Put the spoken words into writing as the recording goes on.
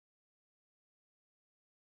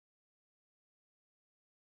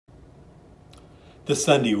This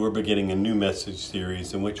Sunday, we're beginning a new message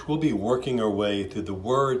series in which we'll be working our way through the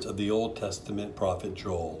words of the Old Testament prophet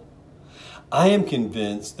Joel. I am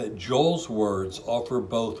convinced that Joel's words offer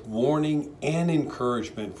both warning and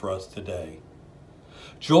encouragement for us today.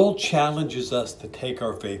 Joel challenges us to take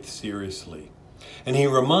our faith seriously, and he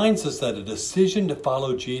reminds us that a decision to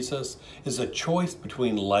follow Jesus is a choice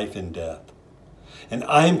between life and death. And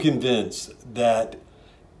I am convinced that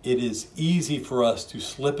it is easy for us to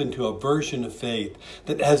slip into a version of faith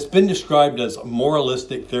that has been described as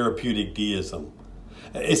moralistic therapeutic deism.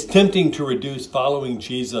 It's tempting to reduce following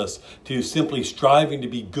Jesus to simply striving to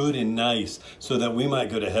be good and nice so that we might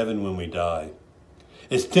go to heaven when we die.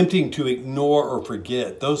 It's tempting to ignore or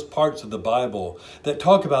forget those parts of the Bible that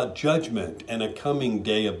talk about judgment and a coming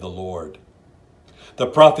day of the Lord. The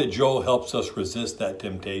prophet Joel helps us resist that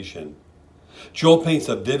temptation. Joel paints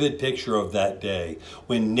a vivid picture of that day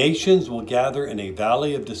when nations will gather in a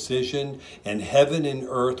valley of decision and heaven and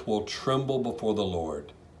earth will tremble before the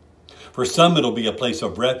Lord. For some, it'll be a place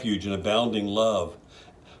of refuge and abounding love.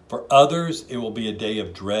 For others, it will be a day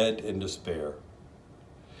of dread and despair.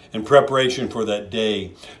 In preparation for that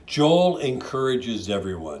day, Joel encourages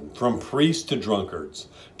everyone, from priests to drunkards,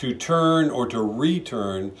 to turn or to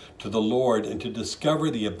return to the Lord and to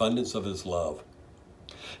discover the abundance of His love.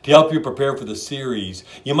 To help you prepare for the series,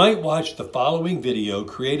 you might watch the following video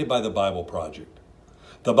created by the Bible Project.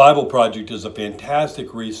 The Bible Project is a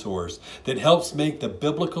fantastic resource that helps make the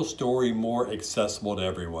biblical story more accessible to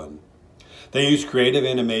everyone. They use creative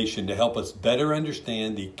animation to help us better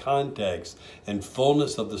understand the context and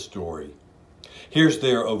fullness of the story. Here's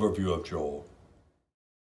their overview of Joel.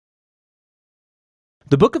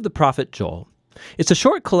 The book of the prophet Joel. It's a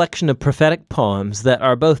short collection of prophetic poems that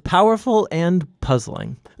are both powerful and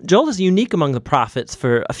puzzling. Joel is unique among the prophets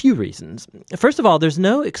for a few reasons. First of all, there's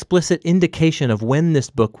no explicit indication of when this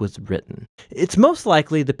book was written. It's most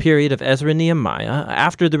likely the period of Ezra and Nehemiah,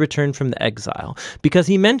 after the return from the exile, because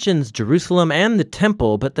he mentions Jerusalem and the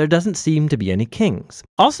temple, but there doesn't seem to be any kings.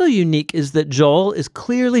 Also unique is that Joel is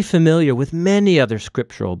clearly familiar with many other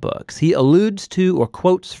scriptural books. He alludes to or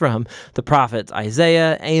quotes from the prophets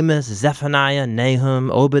Isaiah, Amos, Zephaniah, Nahum,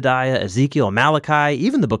 Obadiah, Ezekiel, Malachi,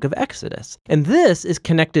 even the book of Exodus. And this is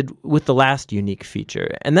connected with the last unique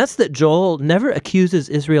feature, and that's that Joel never accuses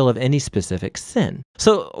Israel of any specific sin.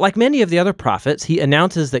 So, like many of the other prophets, he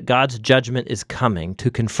announces that God's judgment is coming to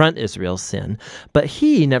confront Israel's sin, but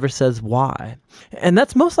he never says why. And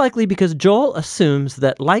that's most likely because Joel assumes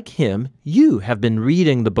that, like him, you have been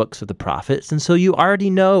reading the books of the prophets, and so you already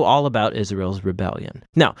know all about Israel's rebellion.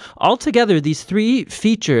 Now, altogether, these three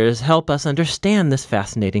features help us understand this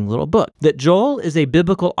fascinating little book, that Joel is a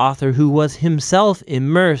biblical author who was himself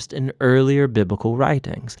immersed in earlier biblical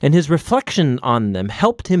writings, and his reflection on them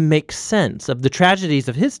helped him make sense of the tragedies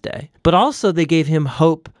of his day, but also they gave him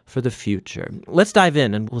hope for the future. Let's dive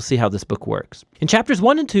in and we'll see how this book works. In chapters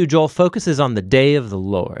 1 and 2, Joel focuses on the day of the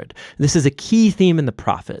Lord. This is a key theme in the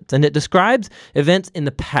prophets, and it describes events in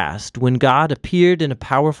the past when God appeared in a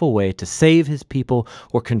powerful way to save his people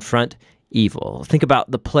or confront evil. Think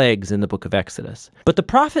about the plagues in the book of Exodus. But the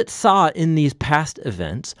prophets saw in these past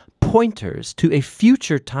events pointers to a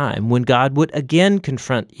future time when God would again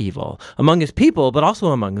confront evil among his people, but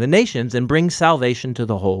also among the nations, and bring salvation to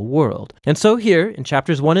the whole world. And so here, in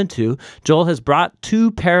chapters 1 and 2, Joel has brought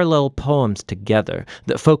two parallel poems together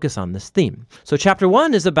that focus on this theme. So chapter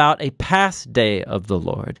 1 is about a past day of the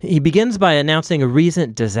Lord. He begins by announcing a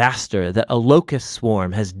recent disaster that a locust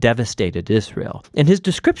swarm has devastated Israel. And his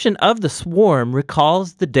description of the swarm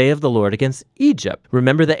recalls the day of the Lord against Egypt.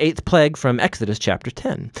 Remember the 8th plague from Exodus chapter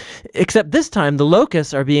 10. Except this time, the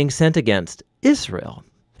locusts are being sent against Israel.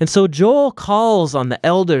 And so Joel calls on the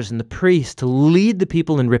elders and the priests to lead the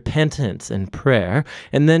people in repentance and prayer,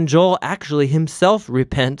 and then Joel actually himself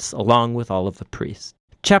repents along with all of the priests.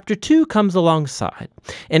 Chapter 2 comes alongside,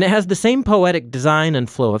 and it has the same poetic design and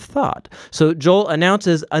flow of thought. So Joel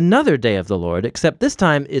announces another day of the Lord, except this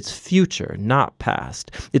time it's future, not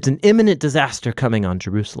past. It's an imminent disaster coming on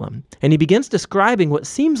Jerusalem. And he begins describing what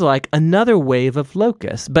seems like another wave of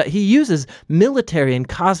locusts, but he uses military and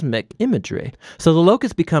cosmic imagery. So the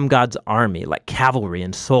locusts become God's army, like cavalry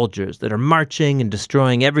and soldiers that are marching and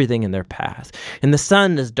destroying everything in their path. And the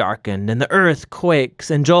sun is darkened, and the earth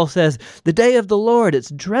quakes, and Joel says, "The day of the Lord,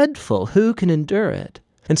 it's dreadful. Who can endure it?"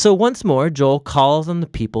 And so once more, Joel calls on the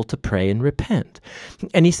people to pray and repent.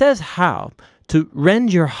 And he says how. to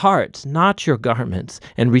rend your hearts, not your garments,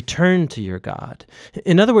 and return to your God.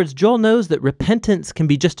 In other words, Joel knows that repentance can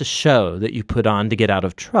be just a show that you put on to get out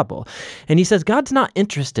of trouble. And he says God's not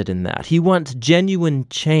interested in that. He wants genuine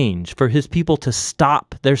change for his people to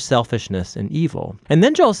stop their selfishness and evil. And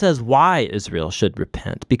then Joel says why Israel should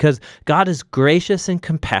repent, because God is gracious and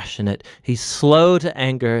compassionate. He's slow to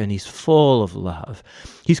anger, and he's full of love.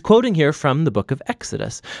 He's quoting here from the book of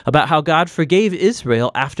Exodus about how God forgave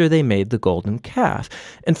Israel after they made the golden calf.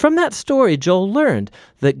 And from that story, Joel learned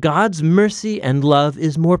that God's mercy and love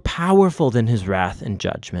is more powerful than his wrath and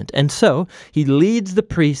judgment. And so he leads the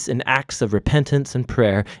priests in acts of repentance and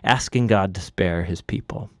prayer, asking God to spare his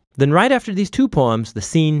people. Then right after these two poems, the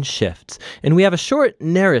scene shifts, and we have a short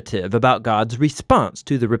narrative about God's response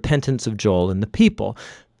to the repentance of Joel and the people.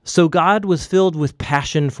 So God was filled with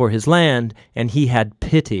passion for his land, and he had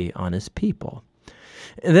pity on his people.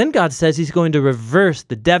 And then God says he's going to reverse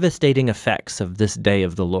the devastating effects of this day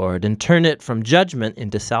of the Lord and turn it from judgment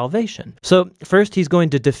into salvation. So first he's going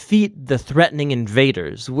to defeat the threatening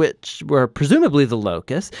invaders, which were presumably the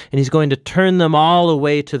locusts, and he's going to turn them all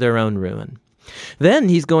away to their own ruin. Then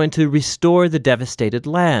he's going to restore the devastated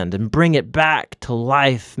land and bring it back to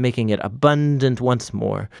life, making it abundant once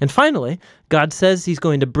more. And finally, God says he's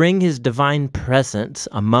going to bring his divine presence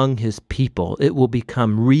among his people. It will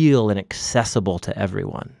become real and accessible to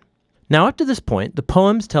everyone. Now, up to this point, the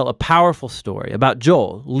poems tell a powerful story about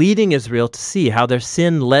Joel leading Israel to see how their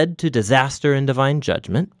sin led to disaster and divine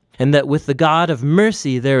judgment, and that with the God of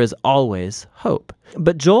mercy there is always hope.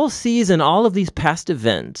 But Joel sees in all of these past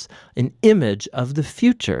events an image of the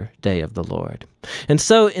future day of the Lord. And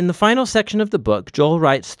so in the final section of the book, Joel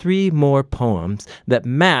writes 3 more poems that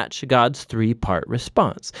match God's 3-part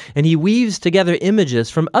response. And he weaves together images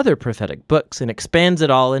from other prophetic books and expands it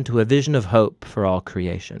all into a vision of hope for all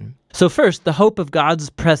creation. So first, the hope of God's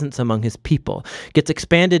presence among his people gets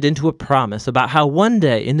expanded into a promise about how one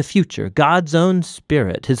day in the future, God's own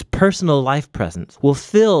Spirit, his personal life presence, will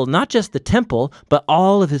fill not just the temple, but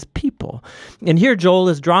all of his people. And here Joel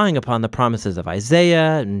is drawing upon the promises of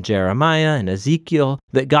Isaiah and Jeremiah and Ezekiel,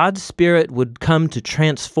 that God's Spirit would come to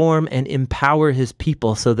transform and empower his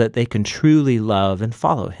people so that they can truly love and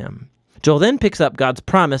follow him. Joel then picks up God's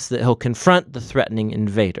promise that he'll confront the threatening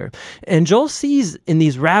invader. And Joel sees in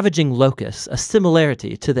these ravaging locusts a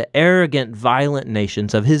similarity to the arrogant, violent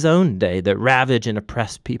nations of his own day that ravage and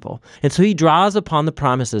oppress people. And so he draws upon the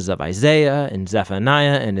promises of Isaiah and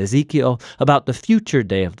Zephaniah and Ezekiel about the future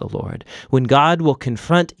day of the Lord, when God will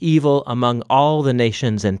confront evil among all the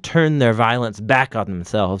nations and turn their violence back on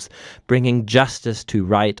themselves, bringing justice to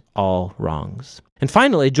right all wrongs. And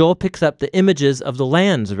finally, Joel picks up the images of the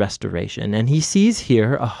land's restoration, and he sees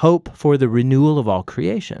here a hope for the renewal of all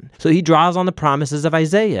creation. So he draws on the promises of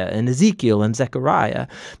Isaiah and Ezekiel and Zechariah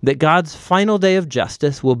that God's final day of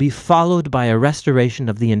justice will be followed by a restoration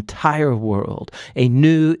of the entire world, a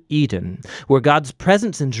new Eden, where God's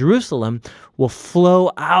presence in Jerusalem will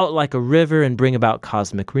flow out like a river and bring about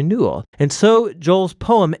cosmic renewal. And so Joel's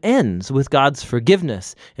poem ends with God's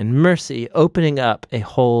forgiveness and mercy opening up a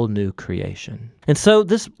whole new creation. And so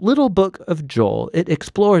this little book of Joel, it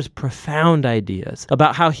explores profound ideas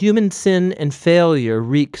about how human sin and failure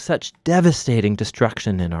wreak such devastating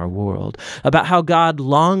destruction in our world, about how God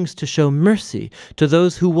longs to show mercy to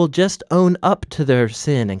those who will just own up to their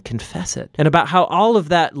sin and confess it, and about how all of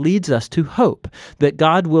that leads us to hope that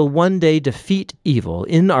God will one day defeat evil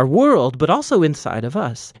in our world, but also inside of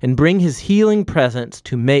us, and bring his healing presence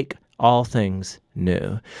to make all things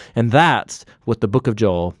new. And that's what the book of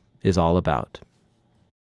Joel is all about.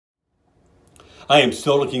 I am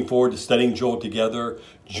still looking forward to studying Joel together.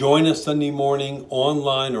 Join us Sunday morning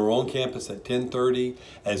online or on campus at 10:30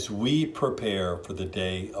 as we prepare for the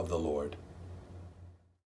day of the Lord.